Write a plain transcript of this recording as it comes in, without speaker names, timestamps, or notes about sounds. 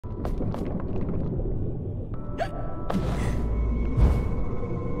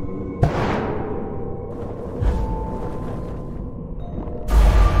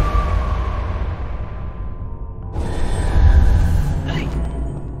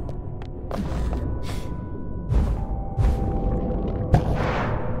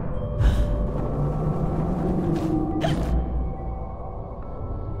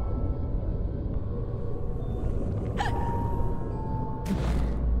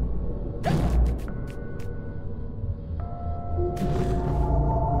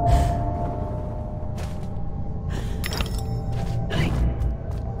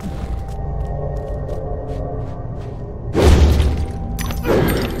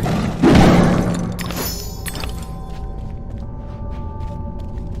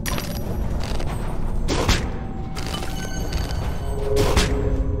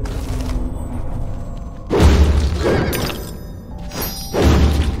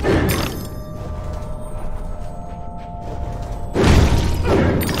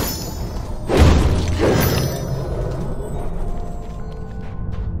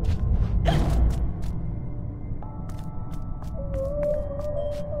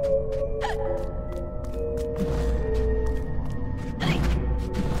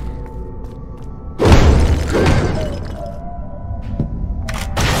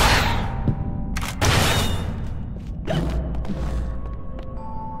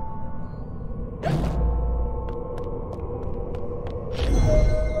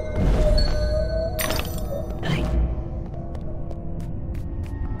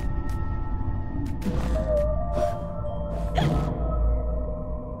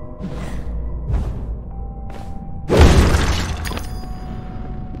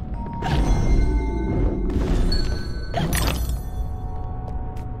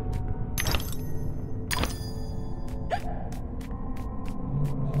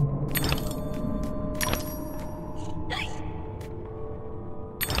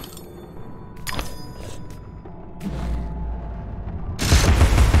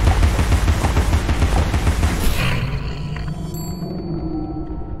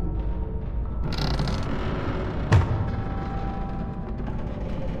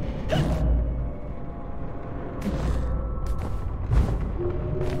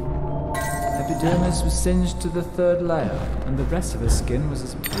Epidermis was singed to the third layer, and the rest of her skin was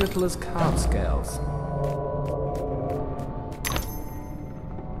as brittle as calf scales.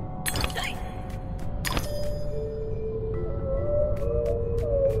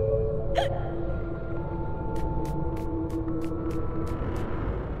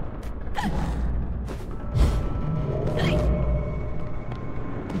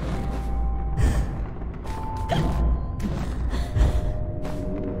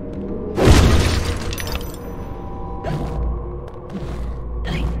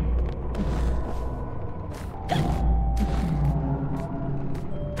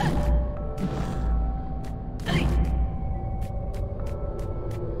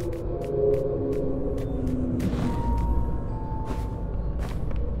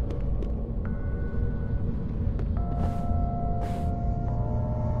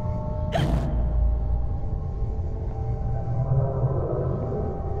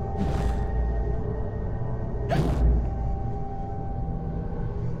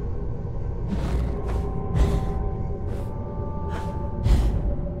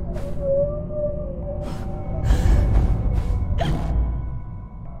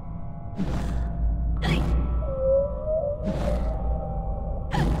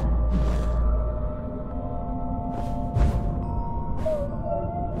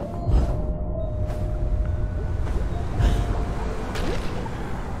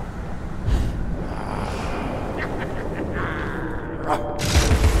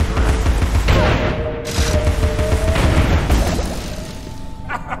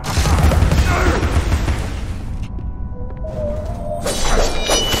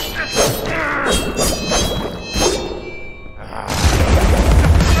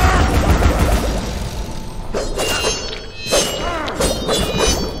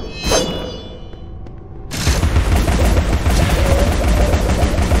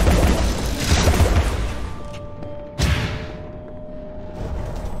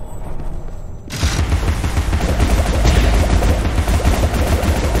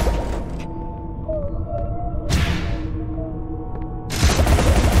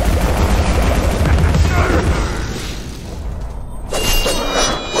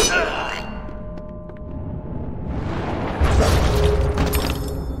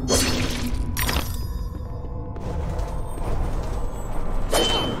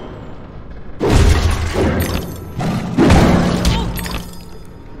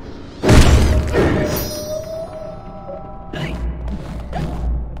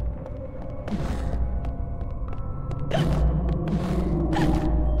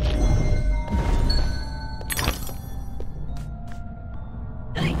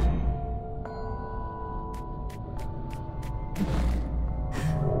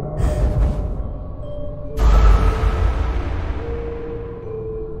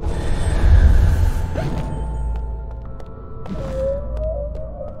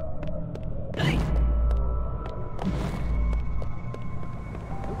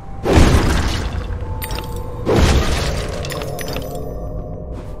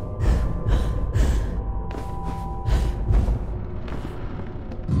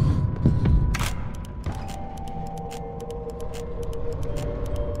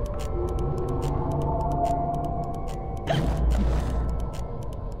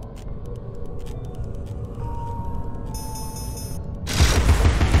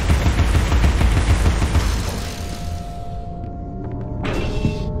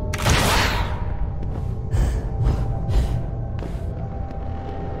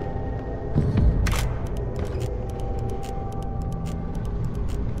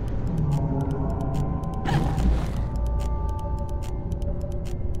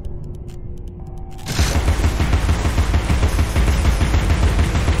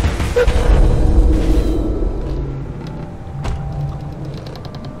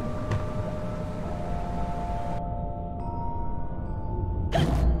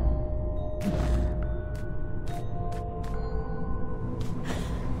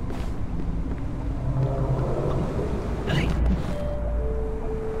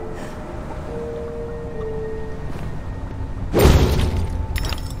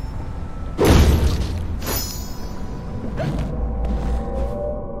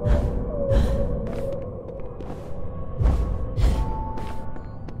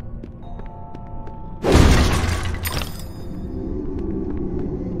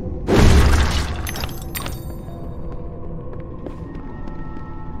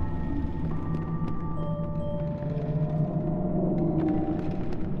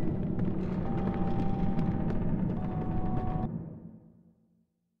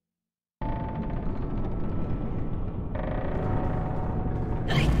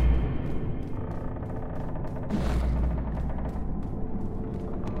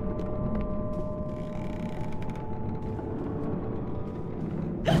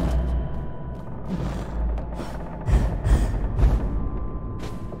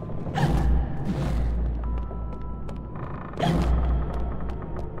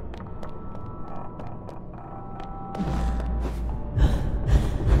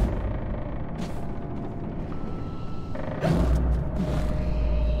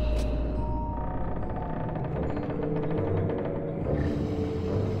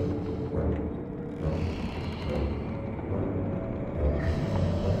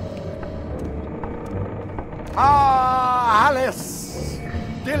 Ah, Alice!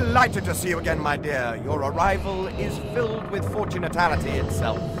 Delighted to see you again, my dear. Your arrival is filled with fortunatality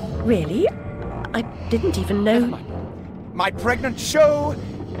itself. Really? I didn't even know... My pregnant show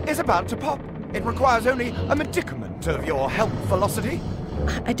is about to pop. It requires only a medicament of your health velocity.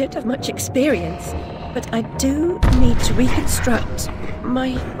 I don't have much experience, but I do need to reconstruct my...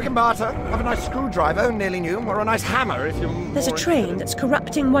 We can barter. Have a nice screwdriver, nearly new, or a nice hammer if you're There's a train that's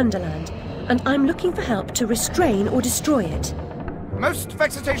corrupting Wonderland, and I'm looking for help to restrain or destroy it. Most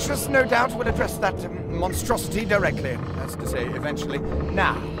vexatious, no doubt, will address that monstrosity directly. That's to say, eventually.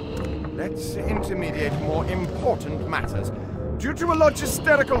 Now, let's intermediate more important matters. Due to a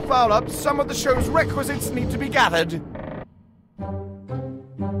logisterical foul-up, some of the show's requisites need to be gathered.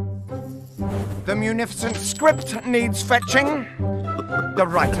 The munificent script needs fetching. The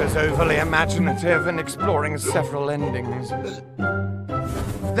writer's overly imaginative and exploring several endings.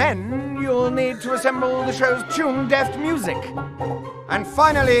 Then you'll need to assemble the show's tune-deft music. And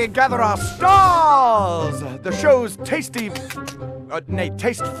finally, gather our stars! The show's tasteful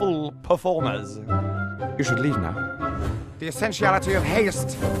performers. You should leave now. The essentiality of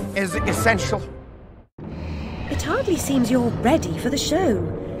haste is essential. It hardly seems you're ready for the show.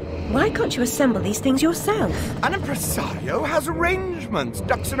 Why can't you assemble these things yourself? An impresario has arrangements.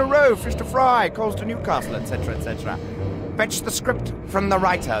 Ducks in a row, fish to fry, calls to Newcastle, etc., etc. Fetch the script from the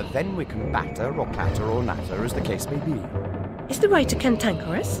writer, then we can batter or clatter or natter, as the case may be. Is the writer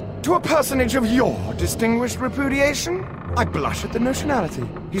cantankerous? To a personage of your distinguished repudiation, I blush at the notionality.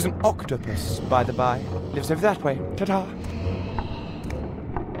 He's an octopus, by the by. Lives over that way. Ta-ta.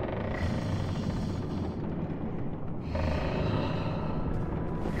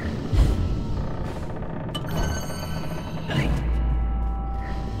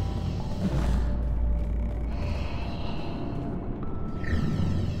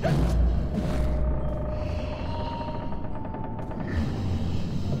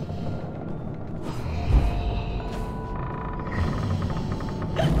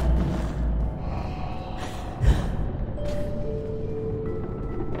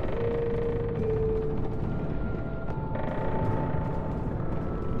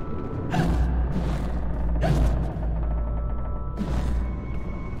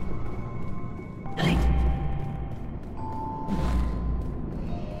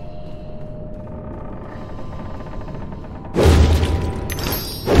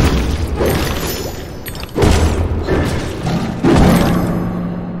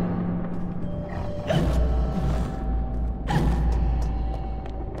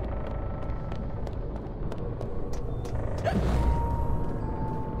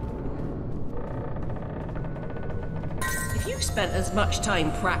 If you spent as much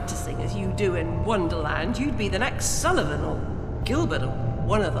time practicing as you do in Wonderland, you'd be the next Sullivan or Gilbert or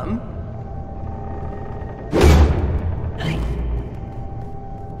one of them.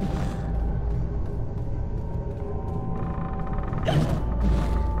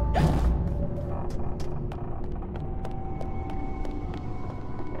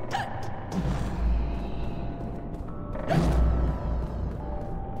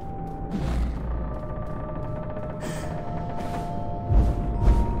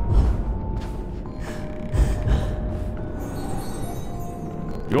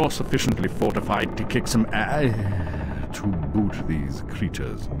 You're sufficiently fortified to kick some ass to boot these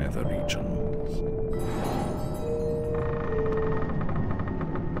creatures' nether regions.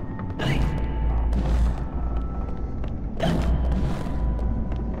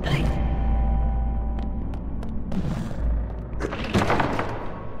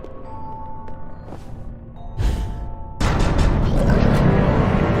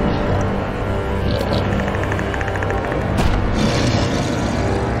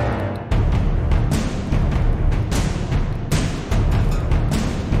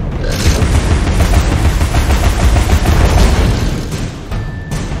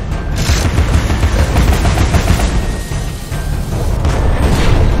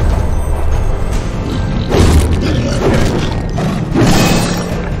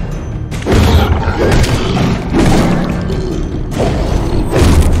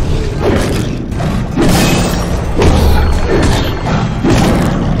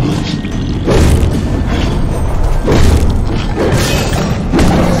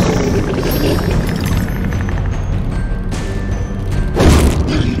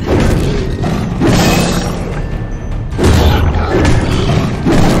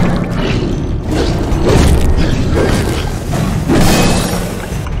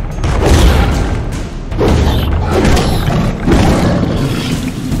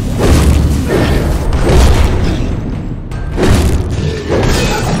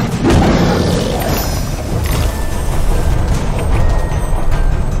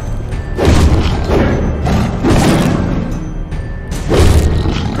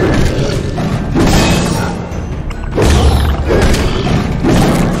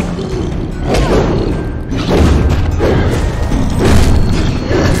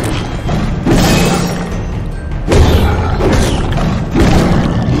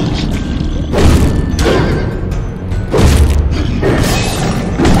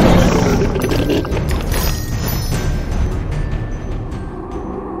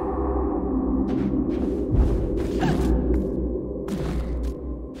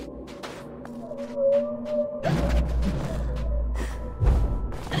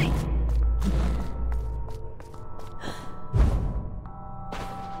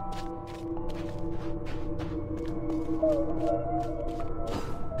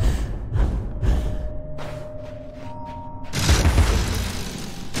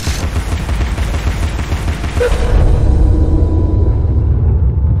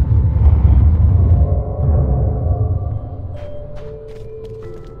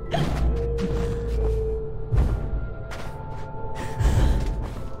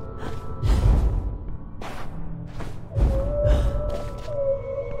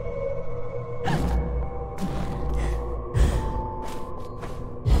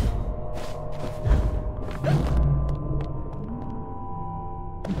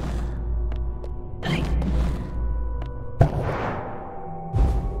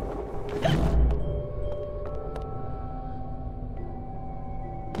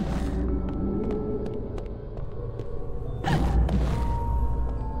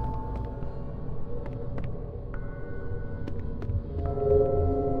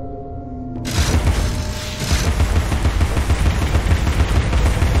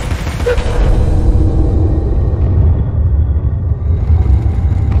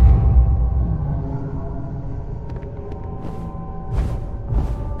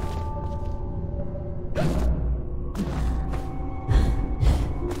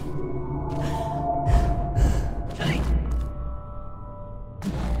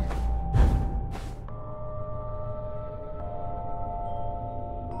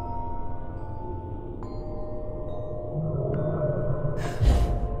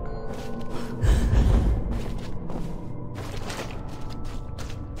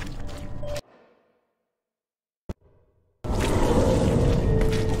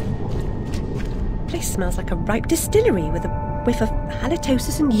 place smells like a ripe distillery with a whiff of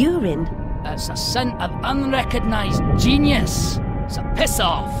halitosis and urine. It's a scent of unrecognised genius. It's a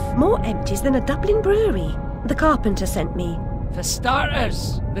piss-off. More empties than a Dublin brewery. The carpenter sent me. For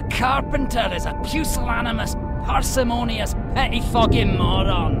starters, the carpenter is a pusillanimous, parsimonious, pettifogging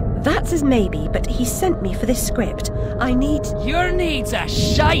moron. That's as maybe, but he sent me for this script. I need... Your needs are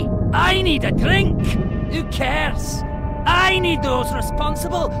shite. I need a drink. Who cares? I need those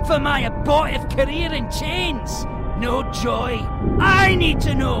responsible for my abortive career in chains. No joy. I need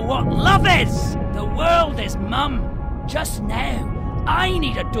to know what love is. The world is mum. Just now, I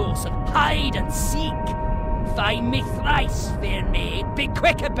need a dose of hide and seek. Find me thrice, fair maid. Be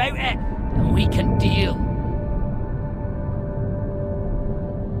quick about it, and we can deal.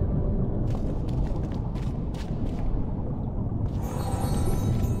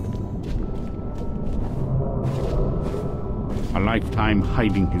 A lifetime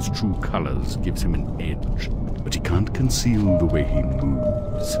hiding his true colors gives him an edge, but he can't conceal the way he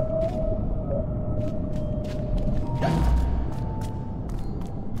moves.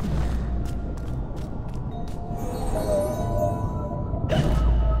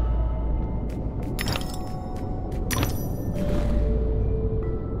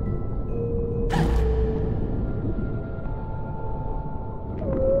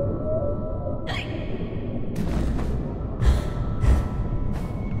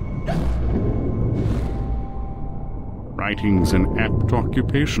 Writing's an apt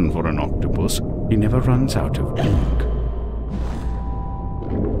occupation for an octopus. He never runs out of ink.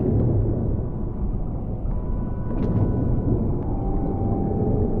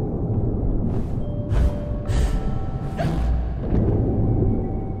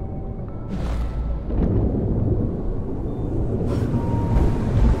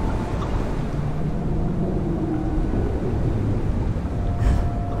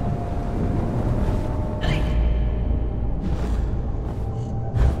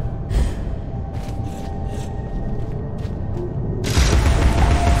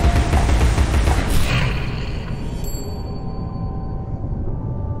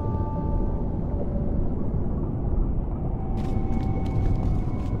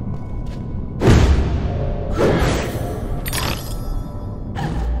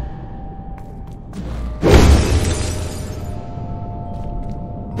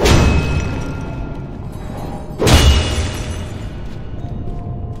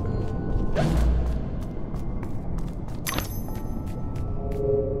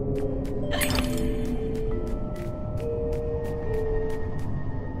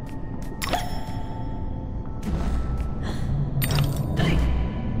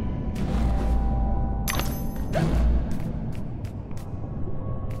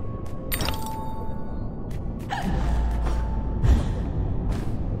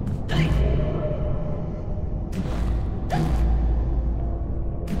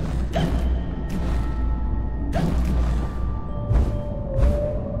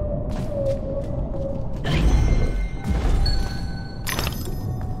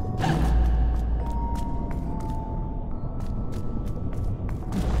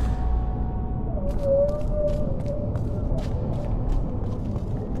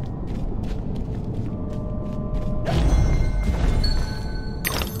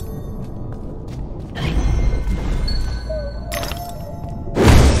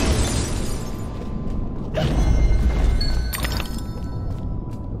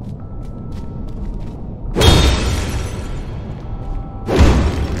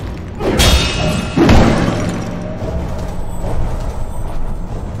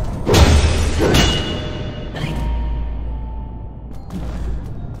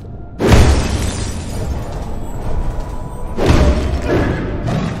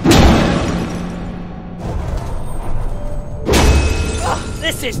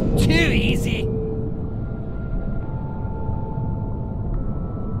 This is too easy.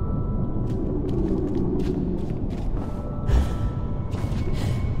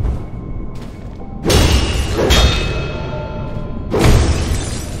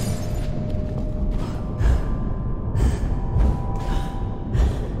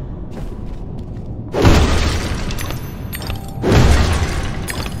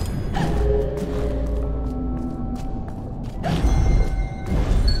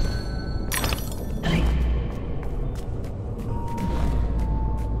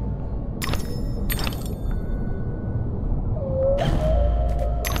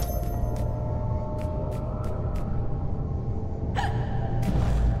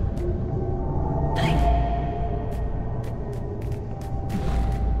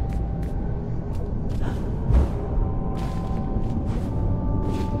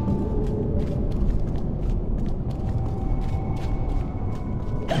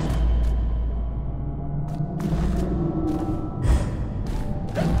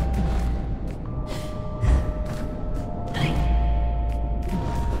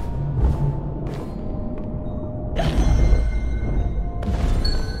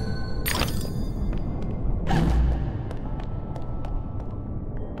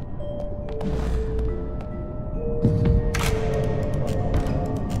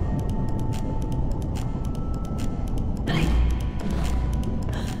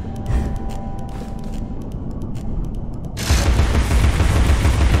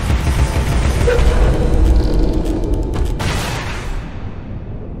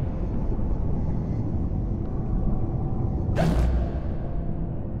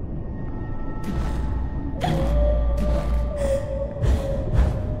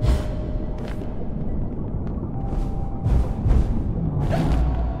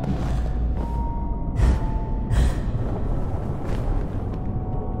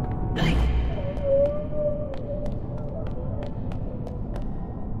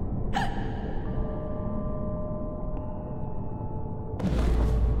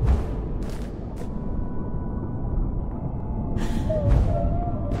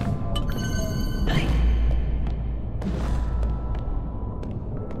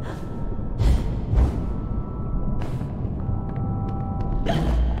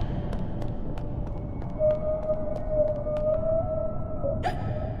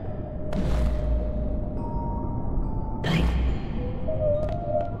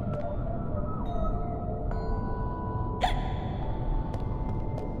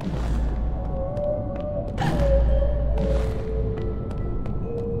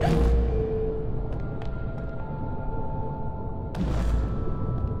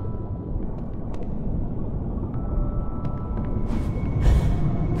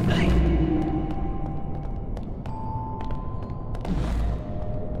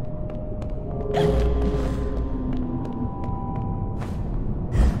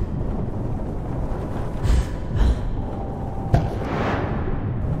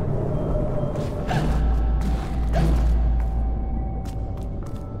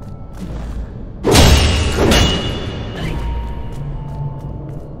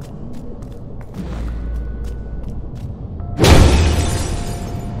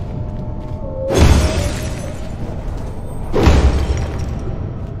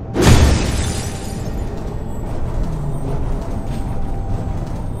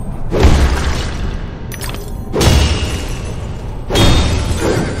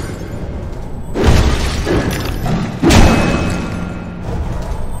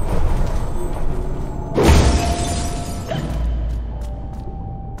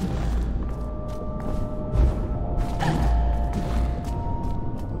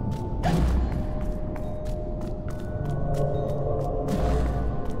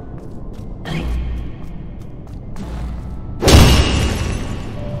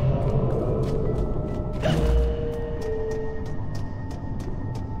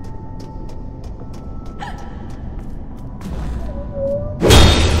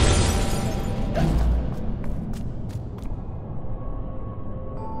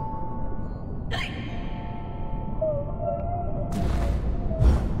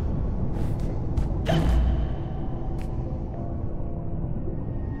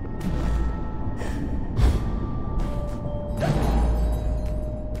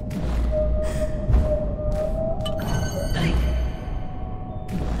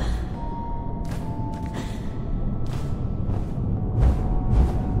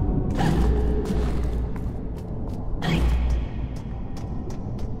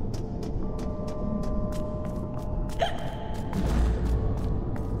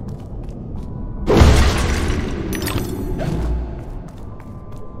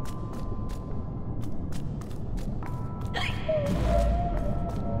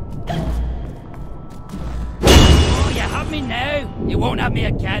 me now. You won't have me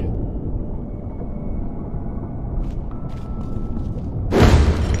again.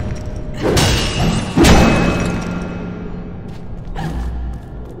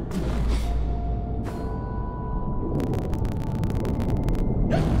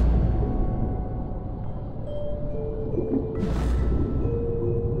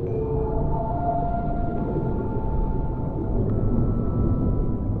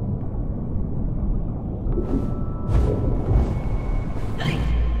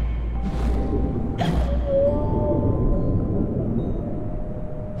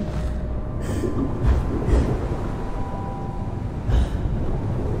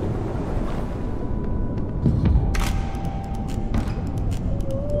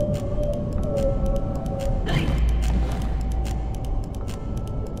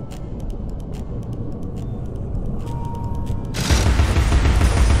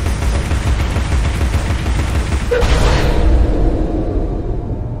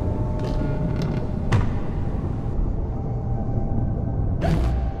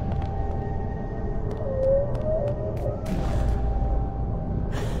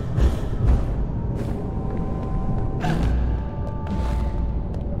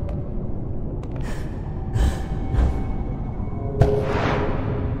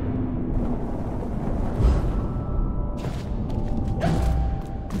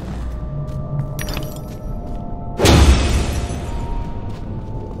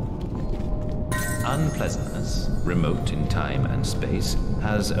 Unpleasantness, remote in time and space,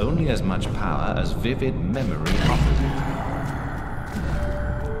 has only as much power as vivid memory offers it.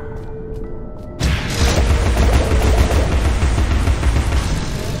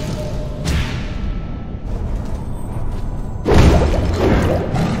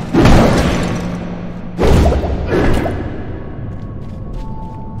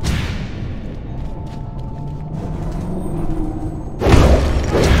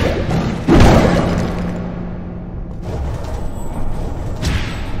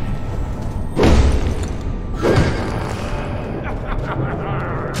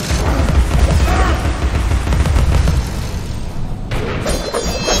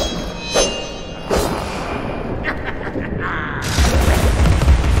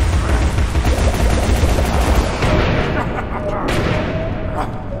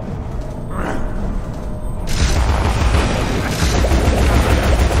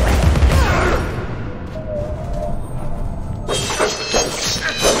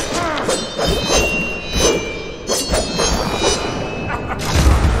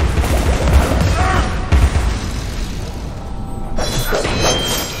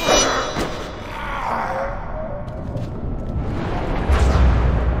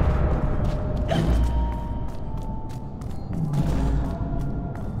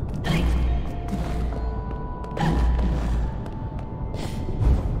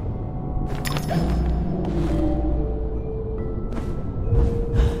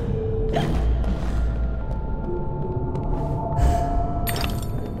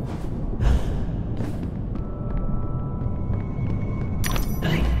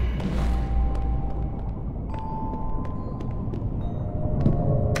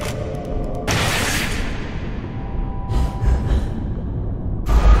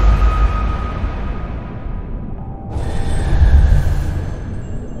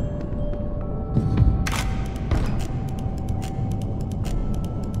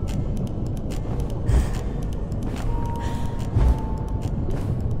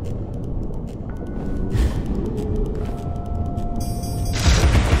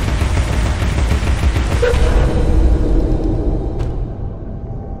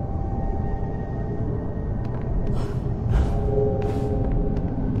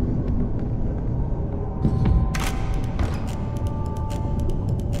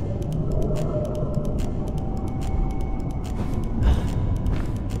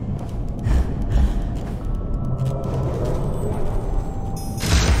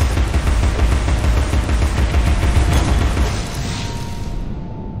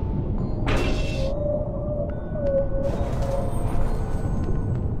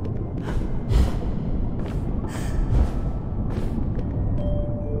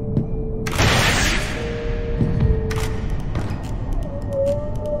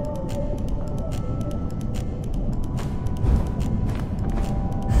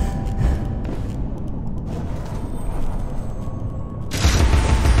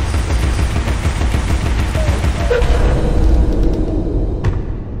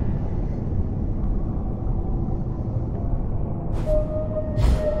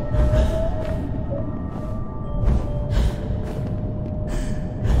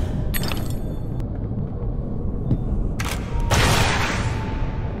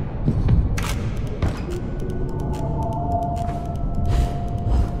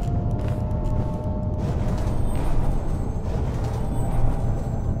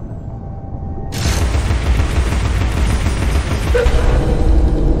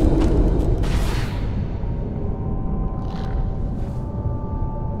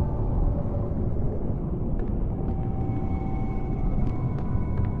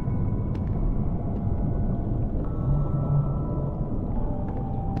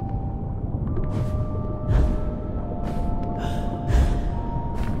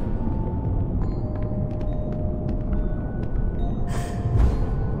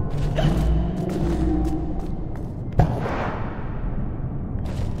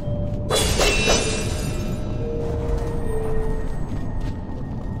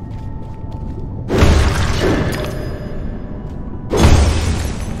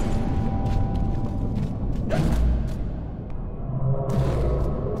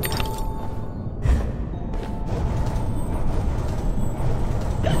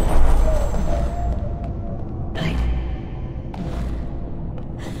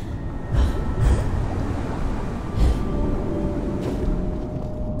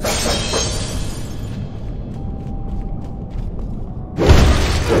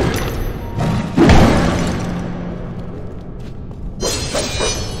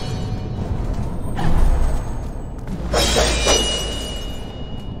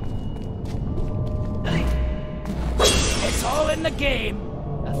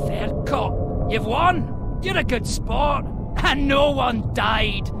 A fair cop. You've won. You're a good sport. And no one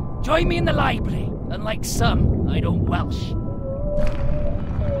died. Join me in the library. Unlike some, I don't Welsh.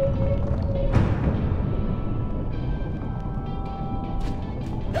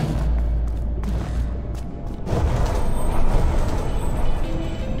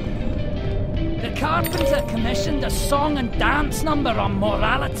 The carpenter commissioned a song and dance number on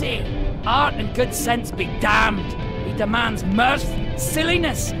morality. Art and good sense be damned. He demands mirth,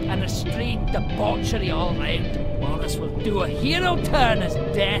 silliness, and restrained debauchery all round. Wallace will do a hero turn as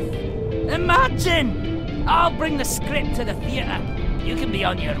death. Imagine! I'll bring the script to the theatre. You can be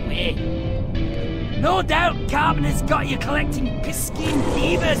on your way. No doubt Carpenter's got you collecting Piscine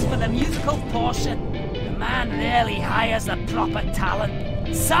levers for the musical portion. The man rarely hires the proper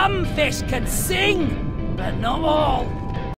talent. Some fish can sing, but not all.